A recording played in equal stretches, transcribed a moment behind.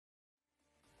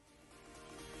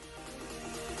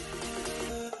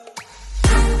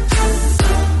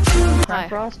friend Hi.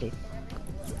 Frosty.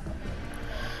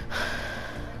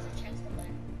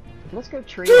 Let's go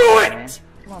tree. Do man. it!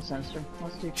 Come on, Sinister.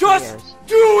 Let's do Just trios.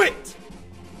 do it!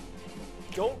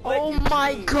 Don't let Oh your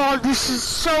my dreams- god, this is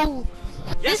so...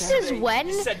 This is Yesterday, when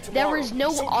you said there tomorrow. was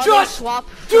no So auto just swap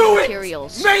do for it!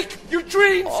 materials. Make your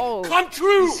dreams Oh, come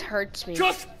true! This hurts me.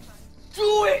 Just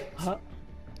do it! Huh?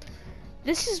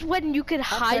 This is when you could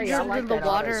tell hide you, I under like the that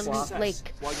water auto and swap.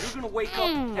 like... While you're gonna wake up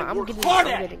and I'm work getting, hard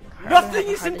I'm at getting, it. I'm Nothing having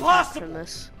a is heart attack impossible. from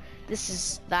this. This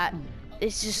is that.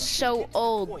 It's just so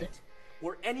old.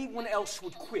 Where anyone else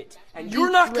would quit, and you're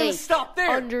not gonna Lake, stop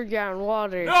there. Underground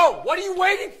water. No, what are you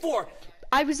waiting for?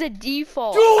 I was a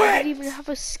default. Do I it! didn't even have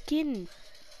a skin.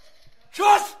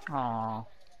 Just, Aww.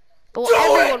 Well, Do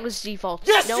everyone it! was default.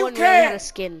 Yes, no you one really can! had a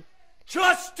skin.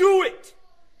 just do it.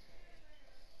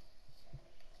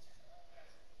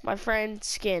 My friend's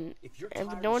skin. If you're And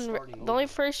tired no of one. starting The only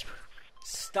over, first.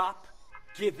 stop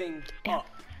giving up.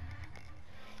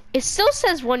 It still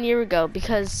says 1 year ago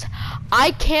because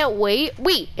I can't wait.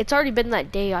 Wait, it's already been that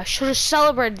day. I should have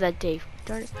celebrated that day.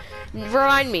 Darn it.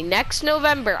 Remind me, next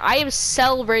November, I am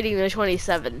celebrating the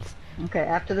 27th. Okay,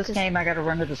 after this game, I gotta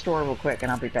run to the store real quick,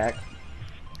 and I'll be back.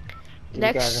 Give you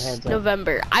guys a Next heads up.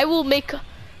 November, I will make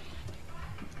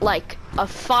like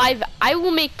I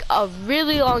will make a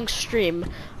really long stream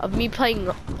of me playing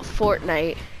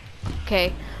Fortnite.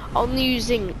 Okay, only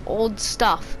using old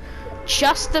stuff.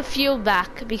 Just a few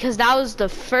back because that was the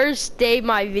first day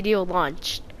my video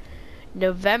launched.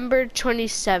 November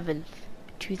 27th,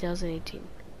 2018.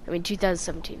 I mean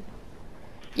 2017.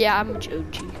 Yeah, I'm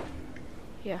OG.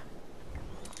 Yeah.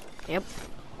 Yep.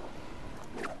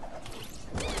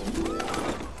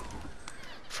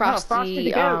 Frosty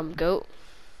the Frosty, goat. goat.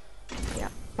 Yeah.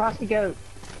 Frosty Goat.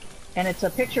 And it's a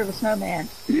picture of a snowman.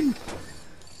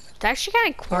 It's actually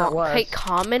kind of Or it was. quite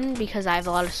common because I have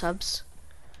a lot of subs.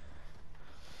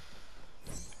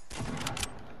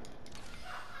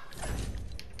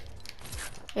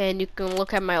 And you can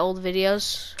look at my old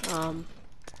videos,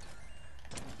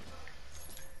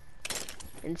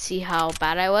 and see how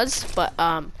bad I was. But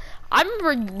I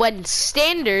remember when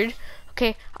standard,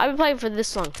 okay, I've been playing for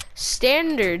this long.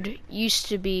 Standard used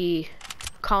to be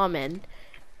common.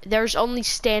 There's only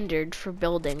standard for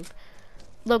building.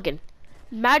 Logan,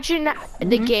 imagine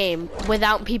the game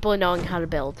without people knowing how to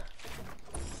build.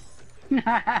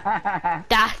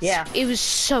 That's, Yeah. it was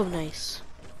so nice.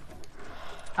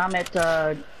 I'm at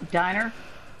Diner.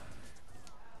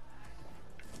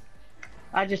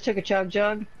 I just took a chug.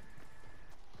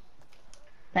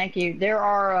 Thank you. There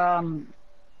are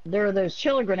those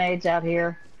chili grenades out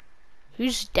here.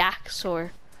 Who's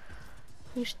Daxor?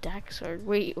 Who's Daxor?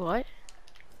 Wait, what?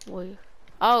 Wait.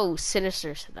 Oh,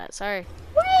 Sinister said that. Sorry.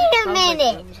 Wait a I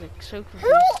minute. was like so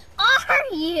confused. Who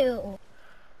are you?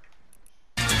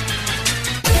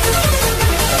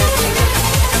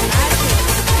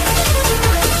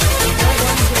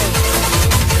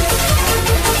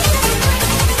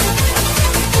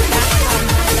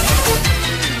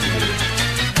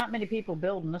 Not many people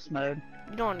build in this mode.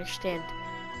 You don't understand.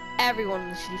 Everyone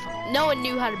was default. No one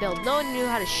knew how to build. No one knew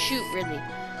how to shoot, really.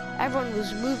 Everyone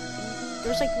was moving.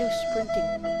 There was like no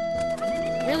sprinting.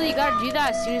 Really, you gotta do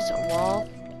that as soon as a wall?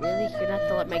 Really? You're gonna have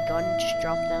to let my gun just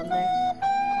drop down there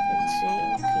and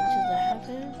sink into the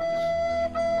heavens?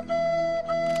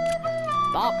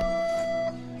 Bop.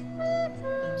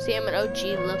 See, I'm an OG.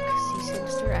 Look, see,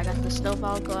 Sinister. I got the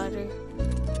snowball glider.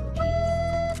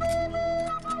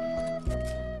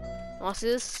 Wanna see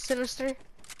this, Sinister?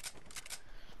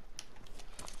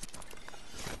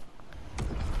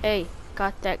 Hey,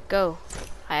 got that go.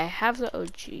 I have the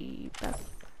OG back.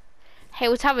 Hey,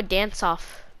 let's have a dance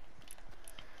off.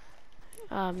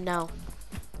 No.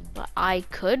 But I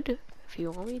could, if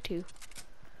you want me to.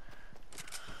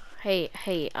 Hey,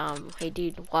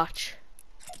 dude, watch.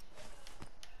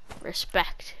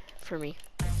 Respect for me.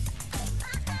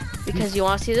 Because you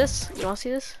wanna see this? You wanna see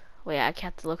this? Wait, I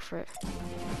have to look for it.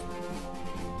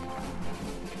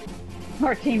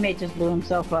 Our teammate just blew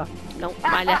himself up. Nope,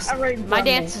 my dance, Right in my front of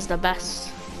dance me. is the best.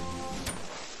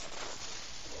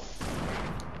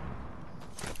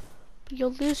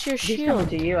 You'll lose your He's coming shield.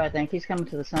 to you, I think. He's coming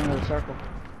to the center of the circle.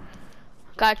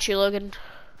 Got you, Logan.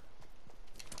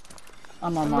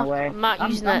 I'm on my way. I'm not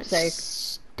using I'm that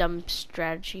safe. dumb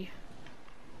strategy.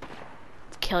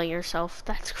 Killing yourself.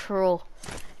 That's cruel.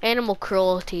 Animal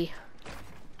cruelty.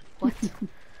 What?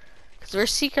 Because we're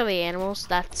secretly animals.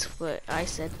 That's what I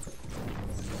said.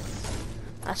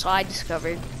 That's what I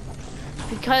discovered.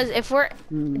 Because if we're...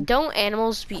 Don't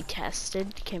animals be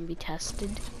tested? Can be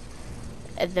tested.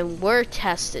 And then we're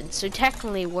tested. So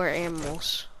technically we're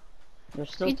animals. They're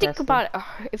still If you think tested. about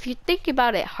it, if you think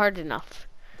about it hard enough,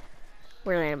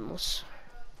 We're animals.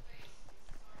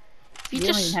 You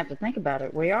don't even have to think about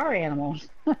it. We are animals.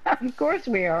 Of course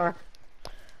we are.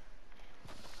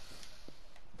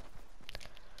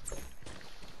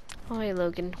 Oh, hey,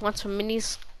 Logan. Want some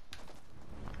minis?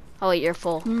 Oh, wait, you're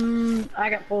full. I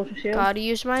got full shield. Gotta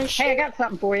use my shield. Hey, I got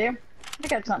something for you. I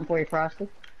got something for you, Frosty.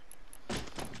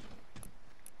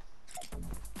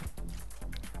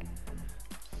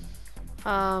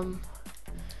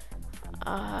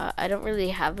 I don't really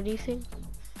have anything,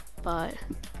 but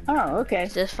Oh, okay.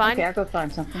 is this fine? Okay, I'll go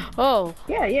find something. Oh,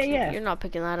 Yeah. you're not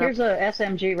picking that Here's up. a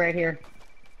SMG right here.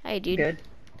 Hey, dude. Good.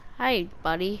 Hi,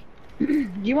 buddy. Do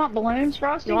you want balloons,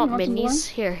 Frosty? You want some minis? balloons?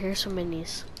 Here's some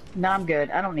minis. No, I'm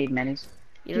good. I don't need minis.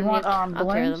 You Do you don't want need, I'll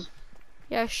carry balloons? them.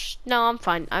 Yeah, no, I'm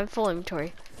fine. I'm full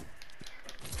inventory.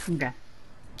 Okay.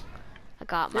 I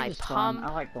got They're my just fun. pump.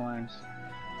 I like balloons.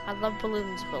 I love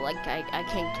balloons, but like I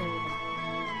can't carry them.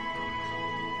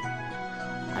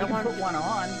 I You don't can want. put one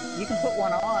on. You can put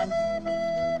one on.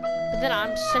 But then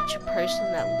I'm such a person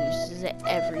that loses it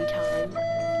every time.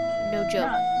 No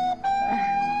joke.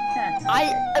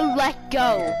 I let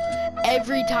go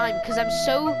every time because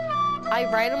I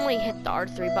randomly hit the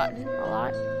R3 button a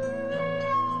lot.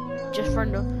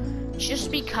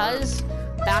 Just because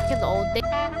back in the old days.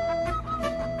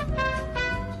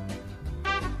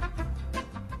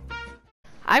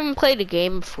 I haven't played a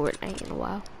game of Fortnite in a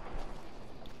while.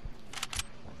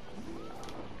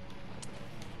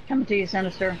 Coming to you,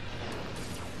 Sinister.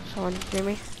 Someone near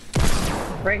me.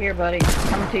 Right here, buddy.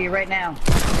 Coming to you right now.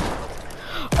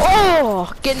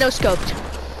 Oh, get no scoped.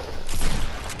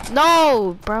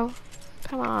 No, bro.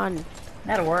 Come on.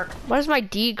 That'll work. Why does my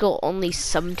deagle only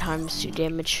sometimes do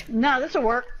damage? No, this'll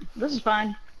work. This is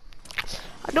fine.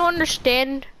 I don't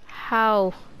understand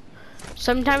how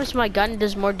sometimes my gun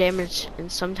does more damage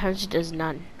and sometimes it does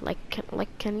none.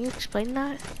 Can you explain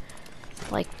that?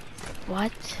 Like,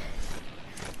 what?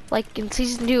 Like in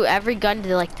season 2, every gun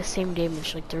did like the same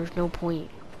damage. Like there's no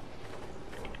point.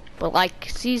 But like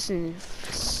season,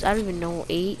 I don't even know,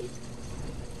 8.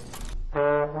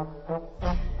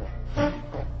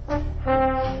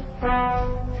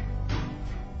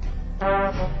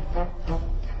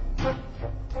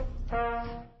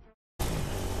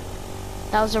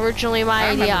 That was originally my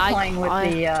idea. remember playing with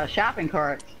the shopping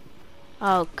carts.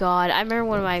 Oh god, I remember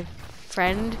when my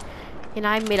friend and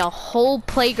I made a whole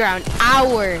playground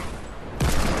hour.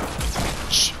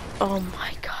 Oh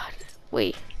my god.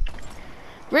 Wait.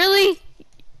 Really?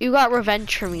 You got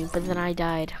revenge for me, but then I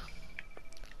died.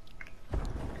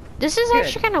 This is Good.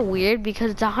 actually kind of weird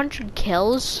because it's 100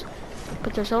 kills,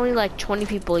 but there's only like 20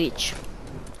 people each.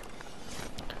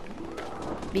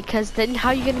 Because then how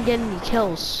are you gonna get any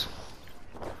kills?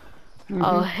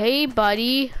 Oh, hey,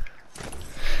 buddy.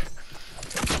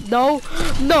 No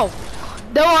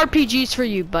RPGs for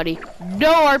you, buddy.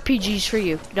 No RPGs for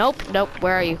you. Nope.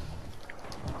 Where are you?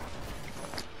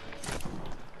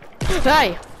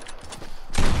 Hey!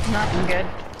 Nothing good.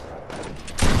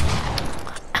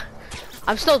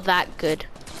 I'm still that good.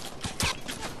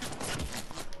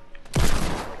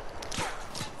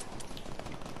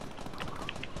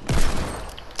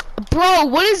 Bro,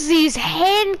 what is these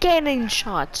hand cannon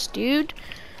shots, dude?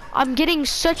 I'm getting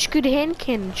such good hand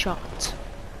cannon shots.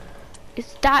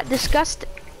 Is that disgusting?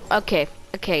 Okay.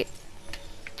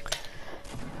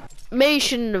 Maybe you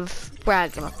shouldn't have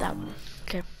bragged about that one.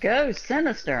 Okay. Go,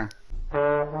 Sinister.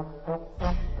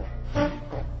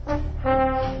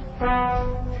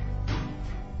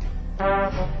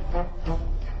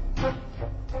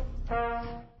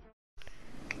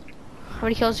 How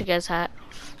many kills you guys had?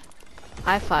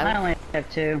 I have 5. I only have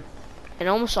 2. And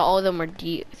almost all of them were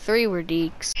 3 were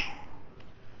deeks.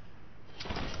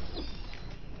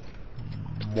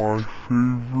 My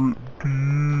favorite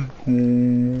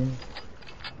deagle.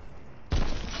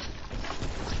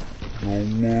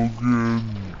 No,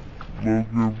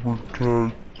 Logan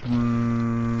protect me.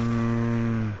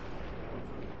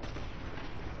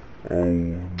 Oh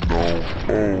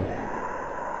no,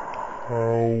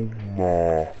 hell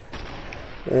no.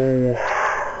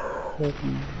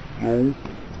 No,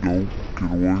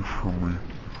 get away from me.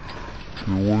 Get away from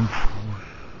me.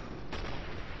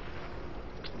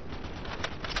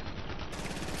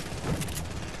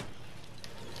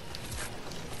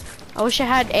 I wish I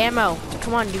had ammo.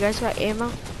 Come on, you guys got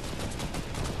ammo?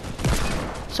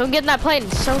 Someone get in that plane.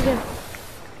 Someone get.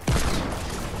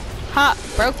 Ha!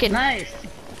 Broken. Nice.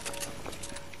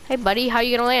 Hey, buddy, how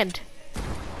you gonna land?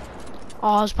 Oh,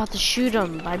 I was about to shoot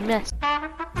him, but I missed.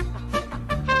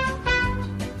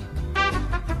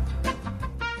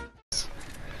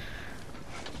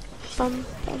 Bum,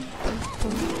 bum, bum,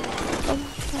 bum, bum,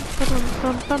 bum,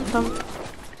 bum, bum, bum.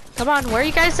 Come on, where are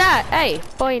you guys at? Hey,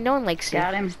 boy, no one likes you.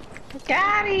 Got him.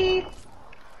 Got him.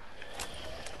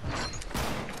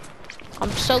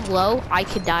 I'm so low, I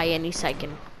could die any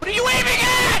second. What are you aiming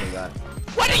at?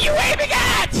 What are you aiming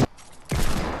at?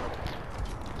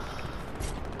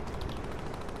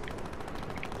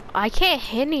 I can't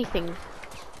hit anything.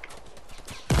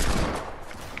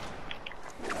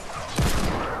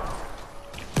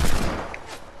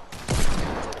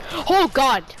 Oh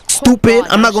God. Stupid,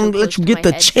 I'm not gonna let you get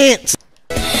the chance.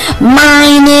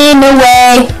 Mining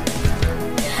away.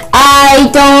 I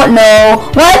don't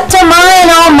know what to mine,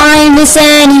 I'll mine this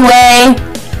anyway.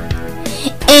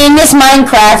 In this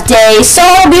Minecraft day, so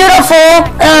beautiful,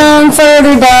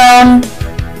 further down.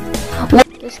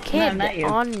 This kid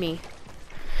on me.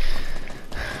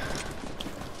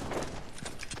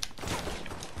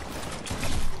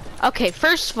 Okay,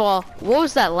 first of all, what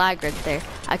was that lag right there?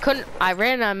 I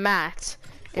ran on mats.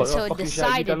 And so it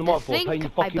decided to think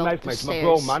I built the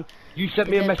stairs. Man. You sent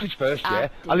me a message first, yeah?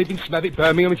 I live in Smethwick,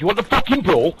 Birmingham. If you want the fucking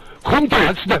brawl, come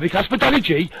down Smethwick,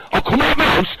 Hospitality. I'll come out of my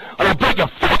house and I'll break your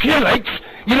fucking legs,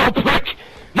 you little prick.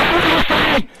 No, what I'm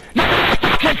saying. No, what I'm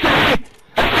fucking saying.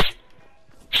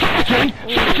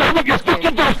 Shut up your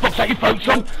fucking voice box out your phone,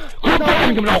 son. Come to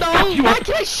Birmingham and I'll fuck you up.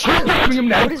 Come to Birmingham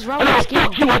now and I'll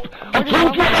fuck you up. I'll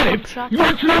tell you where I live. You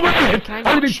want to know where I live?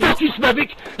 I live in fucking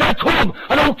Smethwick. Now come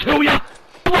and I'll kill you.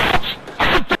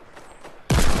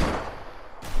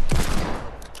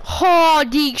 Oh,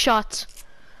 dig shots.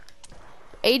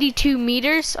 82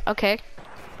 meters? Okay.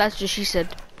 That's what she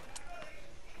said.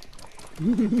 I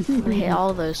hit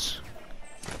all those.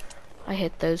 I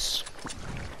hit those.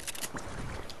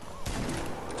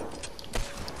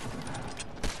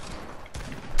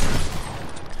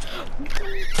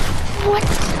 What?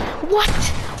 What?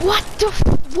 What the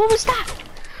f— what was that?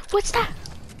 What's that?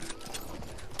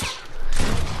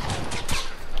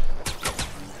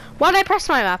 Why did I press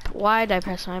my map? Why did I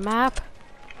press my map?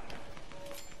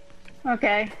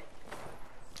 Okay.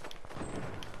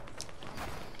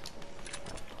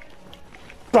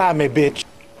 Try me, bitch.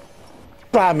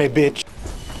 Try me, bitch.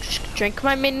 Just drink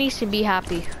my minis and be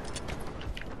happy.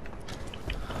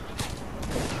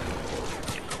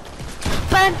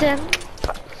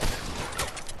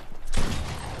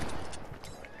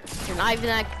 You're not even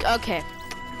that— okay.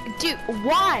 Dude,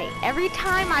 why? Every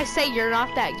time I say you're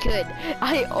not that good,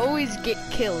 I always get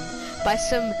killed by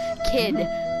some kid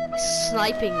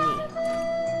sniping me.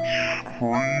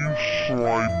 Stream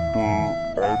sniper,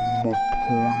 I'm a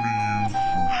pony for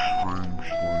stream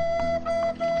sniper.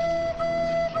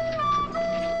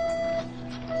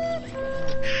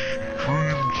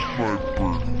 Stream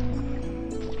sniper.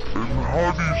 And how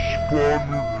do you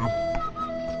spawn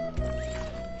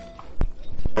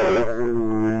in your late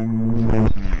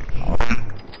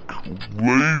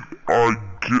I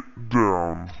get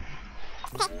down.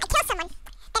 Okay, I kill someone,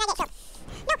 then I get killed.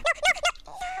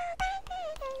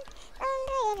 No,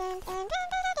 no, no, no! I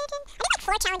did like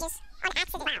 4 challenges on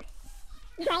accident. Wow.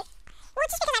 Right? Well,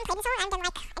 just because I haven't played this one, I haven't done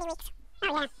like any weeks. Oh,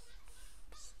 yeah.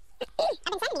 I've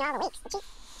been sending you all the weeks.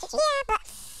 Yeah, but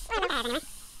I don't know that anyway.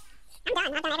 I'm done.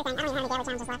 I've done everything. I don't even have any daily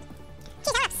challenges left.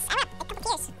 Jeez, I went a couple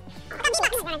years. I got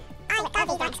V-Bucks. I got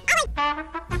V-Bucks.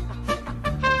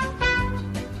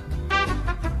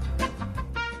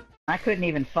 I couldn't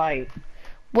even fight.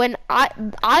 When I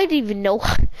didn't even know.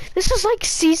 This is like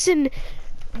season—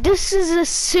 this is as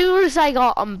soon as I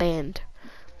got unbanned.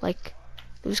 Like,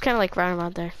 it was kind of like right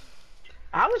around there.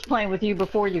 I was playing with you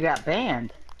before you got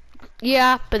banned.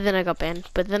 Yeah, but then I got banned.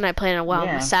 But then I played a while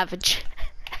on the Savage.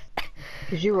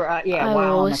 Cause you were, yeah,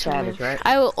 WoW on the Savage, right?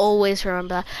 I will always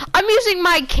remember that. I'm using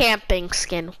my camping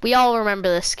skin. We all remember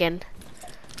this skin.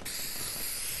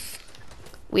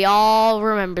 We all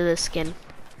remember this skin.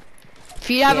 If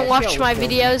you haven't watched my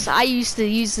videos, I used to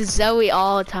use the Zoe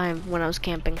all the time when I was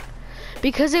camping.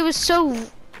 Because it was so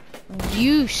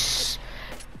use.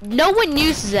 No one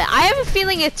uses it. I have a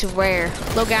feeling it's rare.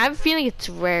 Logan, I have a feeling it's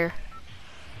rare.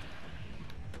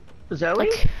 Zoe?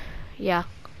 Like, yeah.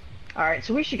 Alright,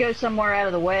 so we should go somewhere out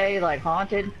of the way, like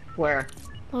haunted. Where?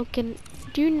 Logan,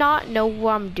 do you not know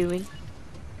what I'm doing?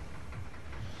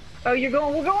 Oh, we're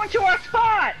going to our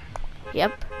spot!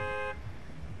 Yep.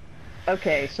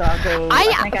 Okay, so I'll go.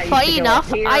 Funny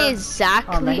enough, I on the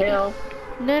exactly— hill.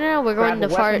 No, we're going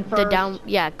the down.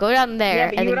 Yeah, go down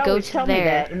there and then go to tell there. Me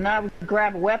that, and I would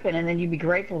grab a weapon, and then you'd be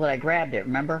grateful that I grabbed it.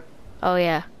 Remember? Oh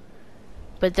yeah.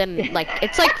 But then, like,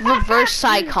 it's like reverse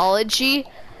psychology.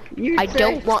 I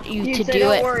don't want you to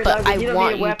do it, but I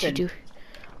want you to do.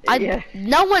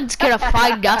 No one's gonna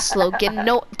find us, Logan.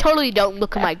 No, totally don't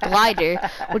look at my glider,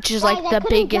 which is like the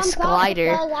biggest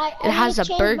glider. It has a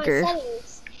burger.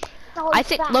 so I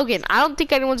think, fast. Logan, I don't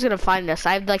think anyone's gonna find us.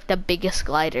 I have like the biggest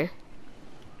glider.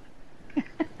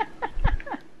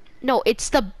 No, it's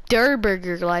the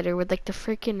Durburger glider with like the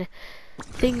freaking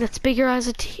thing that's bigger as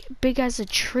a big as a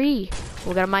tree.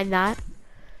 We gotta mine that.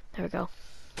 There we go.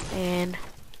 And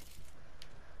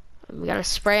we gotta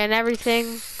spray on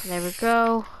everything. There we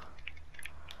go.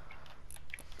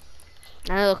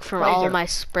 I look for all Laser. my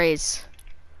sprays.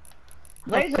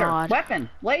 Laser. Oh God. Weapon.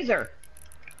 Laser.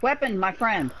 Weapon, my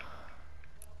friend.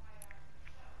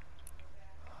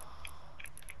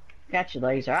 Got you,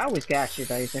 laser. I always got you,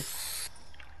 laser.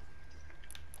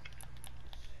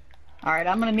 Alright,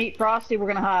 I'm gonna meet Frosty. We're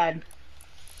gonna hide.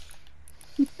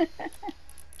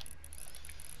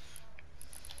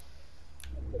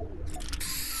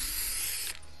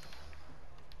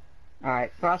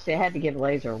 Alright, Frosty, I had to give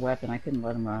Laser a weapon. I couldn't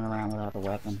let him run around without a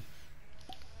weapon.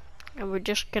 And we're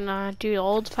just gonna do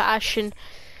old-fashioned.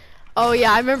 Oh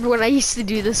yeah, I remember when I used to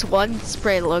do this one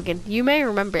spray, Logan. You may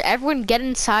remember. Everyone get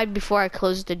inside before I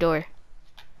close the door.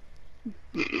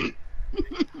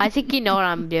 I think you know what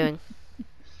I'm doing.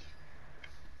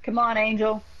 Come on,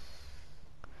 Angel.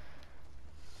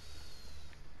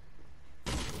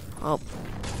 Oh,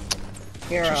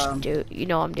 Here, just do. You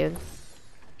know what I'm doing.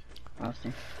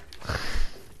 Frosty.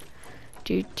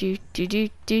 Do.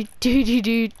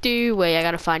 Wait, I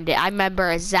gotta find it. I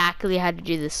remember exactly how to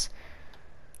do this.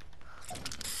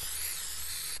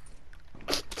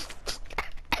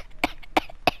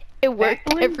 It worked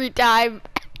Backflip? every time.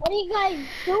 What are you guys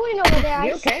doing over there?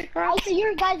 You okay, I Frosty? see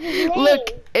your guys' names. Look,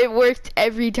 it worked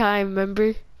every time.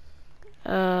 Remember?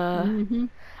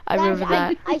 I remember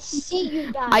that. I see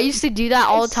you guys. I used to do that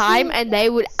all the see time, you and they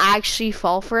would actually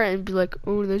fall for it and be like,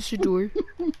 "Oh, that's the door."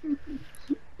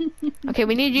 Okay,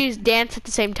 we need to use dance at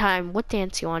the same time. What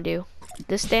dance you want to do?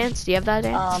 This dance? Do you have that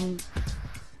dance?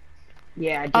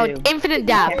 Yeah, Oh, I do. infinite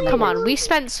dab. Okay. Come on, we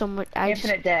spent so much.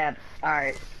 Infinite dab.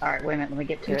 Alright, wait a minute, let me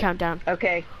get to it. Count down.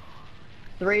 Okay.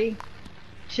 3,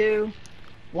 2,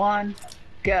 1,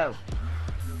 go.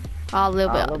 Oh, a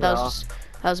little Oh, a bit. little That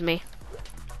bit was me.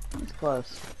 It's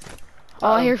close.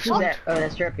 Oh, here's Who's one. that? Oh,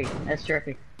 that's Drippy. That's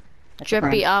Drippy. That's a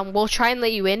Drippy. friend. We'll try and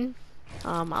let you in.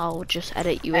 I'll just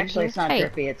edit you Actually, in. it's not Hey.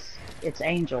 Drippy. It's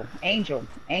Angel. Angel.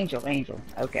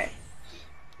 Okay.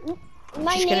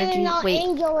 My Just name gonna is do- not wait.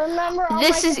 Angel. Remember? all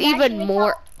This my is even congratulations. more.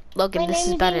 My Logan, this name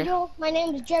is is better. Angel. My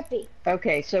name is Drippy.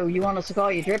 Okay, so you want us to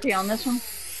call you Drippy on this one?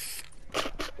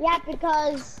 Yeah,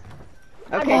 because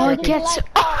Okay, Oh, it Drippy. gets.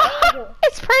 Angel.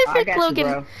 It's I perfect, got you, Logan.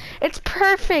 bro. It's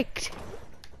perfect.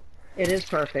 It is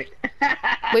perfect.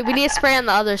 Wait, we need to spray on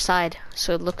the other side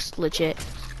so it looks legit.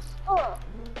 Oh.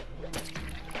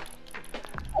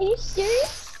 Are you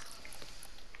serious?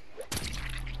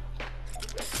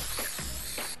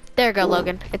 There we go,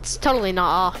 Logan. It's totally not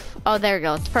off. Oh, there we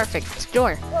go. It's perfect. It's the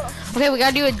door. Okay, we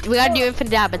gotta do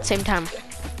infinite dab at the same time.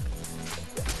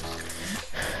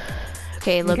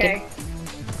 Okay, Logan. Okay,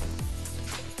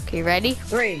 Okay, ready?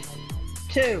 3,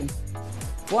 2,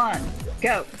 1,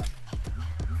 go.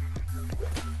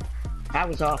 I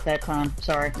was off that time.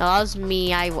 Sorry. No, that was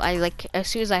me. I like as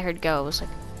soon as I heard go, I was like,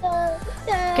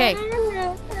 okay.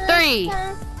 3.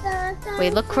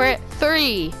 Wait, look for it.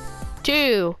 3,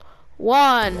 2,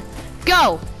 1,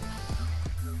 go.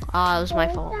 Ah, it was my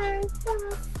fault.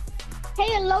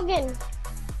 Hey, Logan.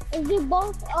 Is we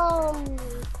both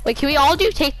Wait, can we all do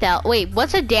take the L? Wait,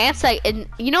 what's a dance like? And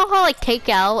you know how like take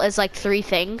L is like 3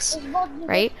 things,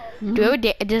 right? Do we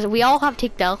have a does we all have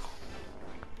take the L?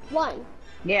 1,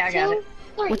 Yeah, I got 2, it.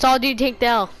 3. Let's all do take the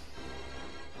L.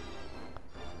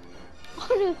 How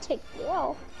do you take the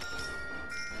L?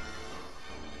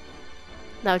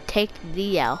 No, take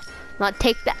the L. Not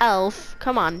take the elf.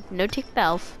 Come on, no take the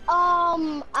elf.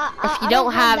 If you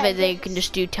don't have it, then you can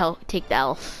just do take the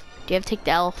elf. Do you have take the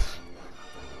elf?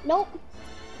 Nope.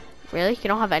 Really? You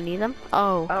don't have any of them?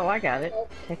 Oh. Oh, I got it.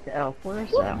 Take the elf. Where's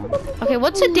that one? Okay,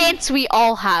 what's a dance we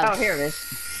all have? Oh, here it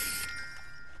is.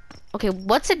 Okay,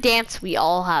 what's a dance we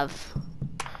all have?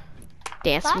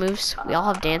 Dance Clap? moves. We all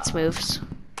have dance moves.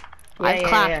 I have Yeah,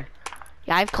 clap. yeah.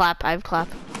 Yeah, I have clap. I have clap.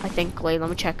 I think. Wait, let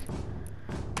me check.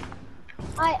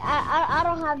 I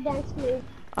don't have dance moves.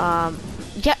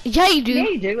 Yeah, you do. Yeah,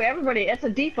 you do. Everybody, it's a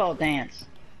default dance.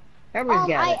 Everybody's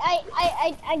got it.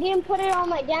 I didn't put it on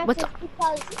my dances What's-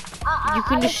 because You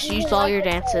can just use all your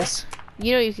dances.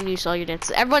 You know you can use all your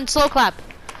dances. Everyone, slow clap.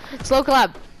 Slow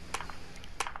clap.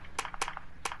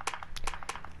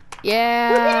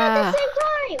 Yeah.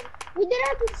 We did it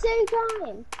at the same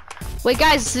time. Wait,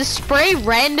 guys, just spray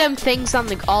random things on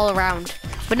the all around,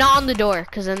 but not on the door,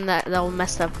 cause then that'll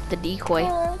mess up the decoy.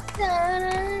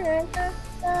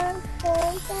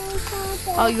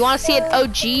 Oh, you want to see an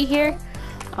OG here?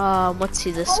 Let's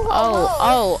see this.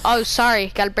 Oh,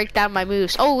 sorry. Gotta break down my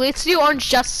moves. Oh, let's do Orange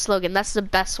Justice slogan. That's the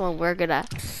best one we're gonna.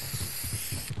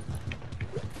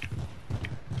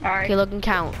 Alright. Okay, Logan,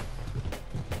 count.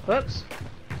 Whoops.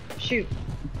 Shoot.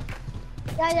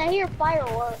 Guys, I hear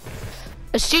fireworks.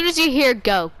 As soon as you hear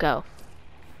go, go.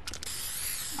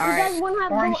 Alright. guys wanna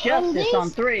have Orange Justice these? on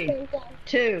 3,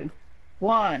 2,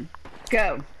 1,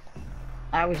 go.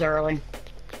 I was early.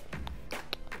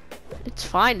 It's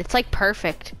fine. It's like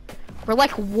perfect. We're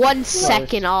like 1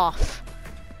 second off.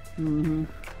 Mm-hmm.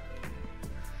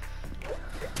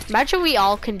 Imagine we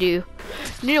all can do.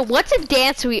 You know, what's a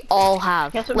dance we all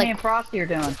have? Guess what Like, me and Frosty are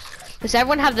doing? does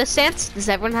everyone have this dance? Does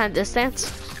everyone have this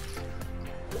dance?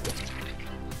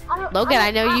 Logan,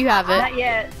 I know you have it. Not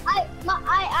yet.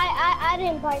 I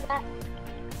didn't buy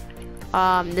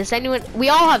that. Does anyone? We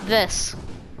all have this.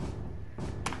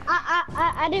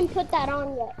 I didn't put that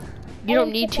on yet. You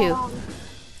don't need to.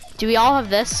 Do we all have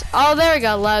this? Oh, there we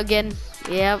go, Logan.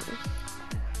 Yep.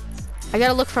 I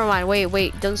gotta look for mine.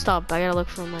 Wait, don't stop. I gotta look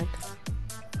for mine.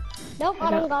 Nope,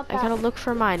 I don't got that. I gotta look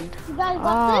for mine. You guys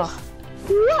got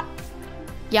this?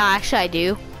 Yeah, actually I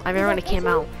do. I remember when it came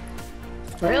out.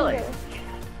 Really?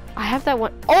 I have that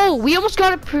one. Oh, we almost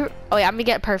got it. Oh yeah, I'm gonna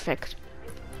get it perfect.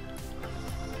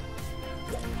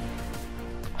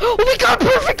 Oh, we got it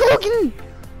perfect, Logan!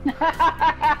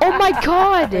 Oh my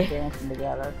god! They're dancing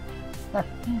together.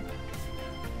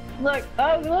 Look,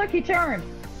 oh look, he turned.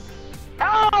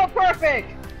 Oh,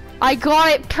 perfect! I got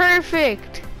it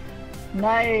perfect.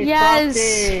 Nice. Yes,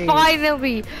 Frosty.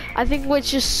 finally. I think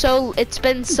it's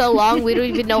been so long we don't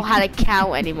even know how to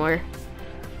count anymore.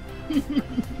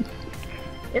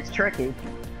 It's tricky.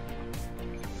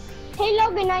 Hey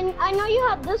Logan, I know you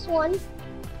have this one.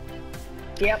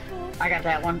 Yep, I got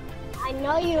that one. I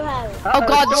know you have it. Oh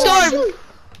god, the storm! Shoot.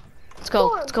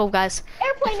 Let's go, guys.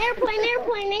 Airplane.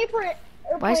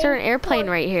 Why is there an airplane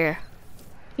right here?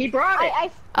 He brought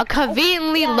it. A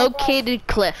conveniently Yeah, located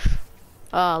cliff.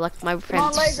 Oh, like my Come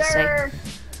on, friends used to say. laser.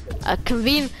 A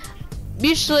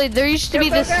Usually, there used to be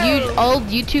Go, this go, go. old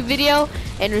YouTube video,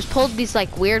 and it was pulled these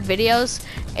like weird videos.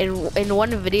 And in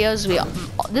one of the videos,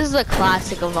 this is a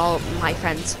classic of all my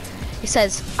friends. He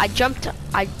says, I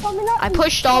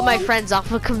pushed all my friends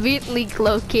off a conveniently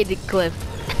located cliff.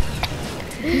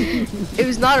 It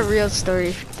was not a real story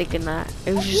if you're thinking that.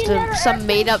 It was just some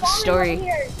made up story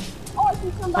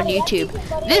on YouTube.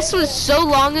 This was so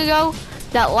long ago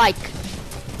that like,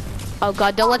 oh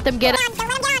god, don't let them get it. I'm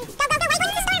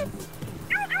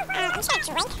just gonna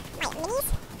drink my minis.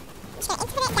 I'm just gonna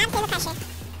input it down through the pressure.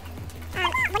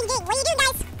 What do you do,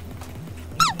 guys?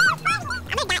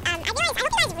 I'm gonna die. I hope you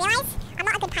guys realize I'm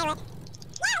not a good pilot.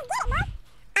 Oh god.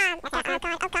 Guys,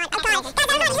 I'm not even playing.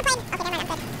 Okay, never mind, I'm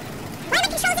good. Why are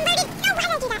my controls inverted? No, why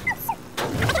did I do that?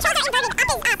 My controls are inverted. Up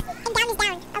is up, and down is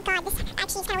down. Oh god, this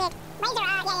actually is kinda weird. Laser,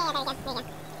 yeah, there you go.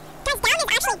 Guys, down is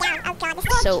actually down. Oh god, this is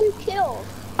So, 2 kills.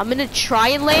 I'm gonna try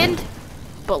and land,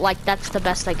 but like that's the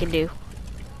best I can do.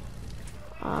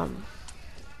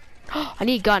 I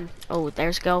need a gun. Oh,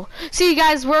 there's go. See,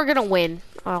 guys, we're gonna win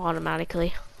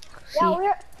automatically. See?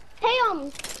 Yeah,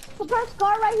 hey, suppress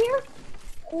car right here.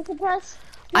 And suppress.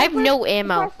 I have sniper. no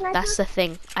ammo. Suppress sniper. That's the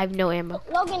thing. I have no ammo.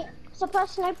 Logan,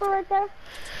 suppress sniper right there.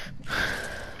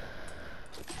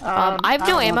 I have no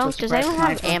don't ammo. want to Does suppress anyone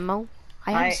have sniper. ammo?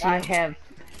 I have zero. have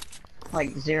like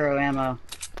 0 ammo.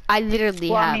 I literally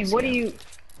Well, have. I mean, what do you,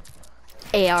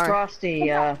 AR. Frosty?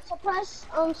 Suppress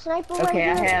sniper right Okay,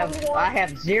 here. I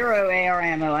have 0 AR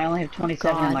ammo. I only have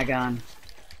 27 in God. my gun.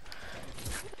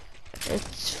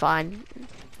 It's fine.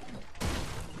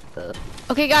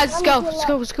 Okay, guys, let's go. Let's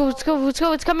go. Let's go. Let's go. Let's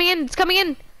go. It's coming in. It's coming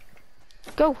in.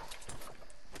 Go.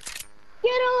 Get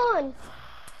on.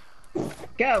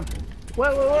 Go!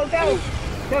 Whoa, whoa, whoa, go!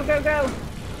 Go, go, go!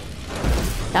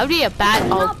 That would be a bad.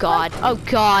 Oh god. Oh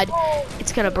god.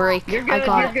 It's gonna break. You're I good,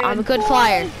 got you're it. good. I'm a good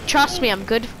flyer. Trust me, I'm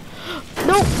good.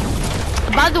 No.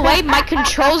 By the way, my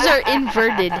controls are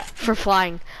inverted for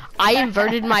flying. I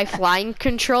inverted my flying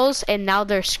controls, and now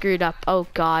they're screwed up. Oh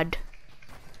god.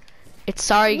 It's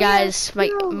sorry, guys.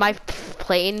 My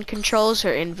plane controls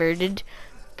are inverted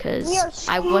because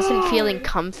I wasn't feeling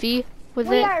comfy with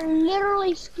We it. are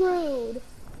literally screwed.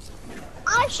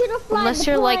 I should have flied Unless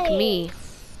the you're like plane. me.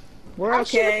 We're I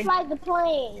should have okay. flied the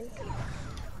plane.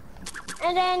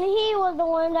 And then he was the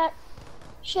one that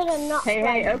should have not Hey,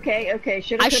 flied. okay.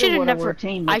 Should I have, should have We're never. a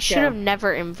team. I Let's should go. have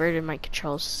never inverted my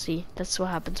controls. See, that's what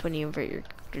happens when you invert your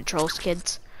controls,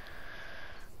 kids.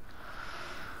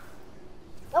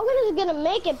 Logan is gonna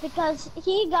make it because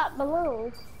he got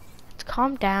balloons.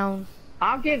 Calm down.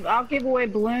 I'll give away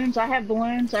balloons. I have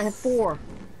balloons. I have 4.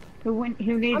 Who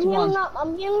needs I'm one? healing up.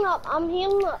 I'm healing up. I'm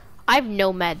healing up. I have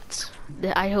no meds.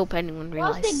 I hope anyone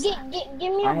realizes. Austin,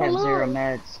 give me a I have balloon. 0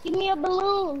 meds. Give me a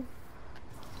balloon.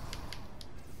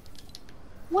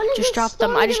 When is Just this drop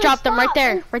them. storm I just gonna dropped them right stop?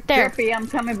 there. Right there. Drippy, I'm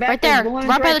coming back. Right There's there. balloons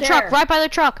Right by the truck. there. Right by the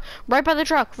truck. Right by the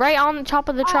truck. Right on the top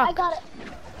of the I truck. got it.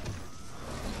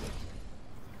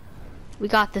 We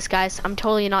got this, guys. I'm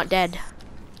totally not dead.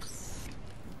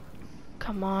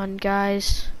 Come on,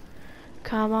 guys.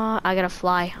 Come on. I gotta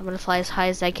fly. I'm gonna fly as high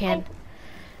as I can.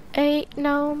 Ain't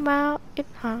no mountain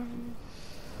high.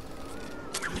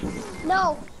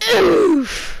 No.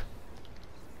 Oof.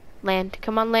 Land.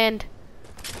 Come on, land.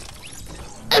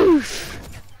 Oof.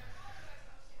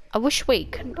 I wish,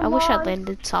 I wish I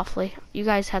landed softly. You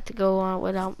guys had to go on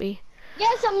without me.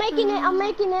 Yes, I'm making it. I'm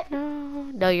making it.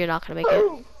 No, you're not gonna make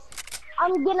it.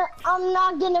 I'm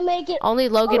not gonna make it. Only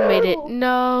Logan made it.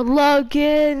 No,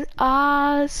 Logan.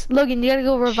 Logan, you gotta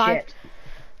go revive. Shit.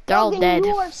 They're all Logan, dead.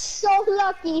 you are so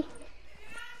lucky.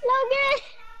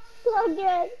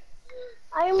 Logan.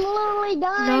 I'm literally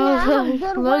dying. I have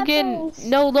good Logan. weapons.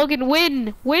 No, Logan,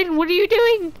 win. Win. What are you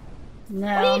doing? No.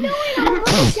 What are you doing? I'm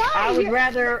gonna die.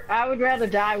 I would rather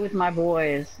die with my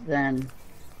boys than.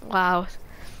 Wow.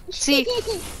 See,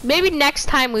 maybe next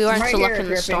time we aren't Right so here, lucky in the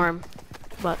Drippy. storm.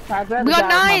 But I'd rather we got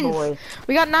die with my nines. boys.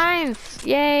 We got nines.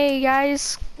 Yay,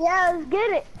 guys. Yeah, let's get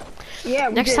it. Yeah,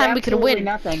 we Next did time we can absolutely win.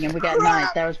 nothing, and we got 9.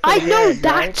 That was I pretty know good,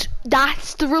 that. right?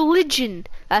 That's the religion.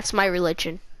 That's my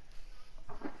religion.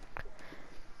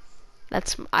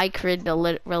 I created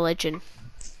a religion.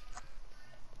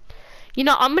 You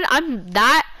know, I'm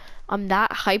that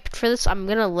hyped for this. I'm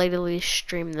gonna literally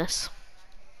stream this.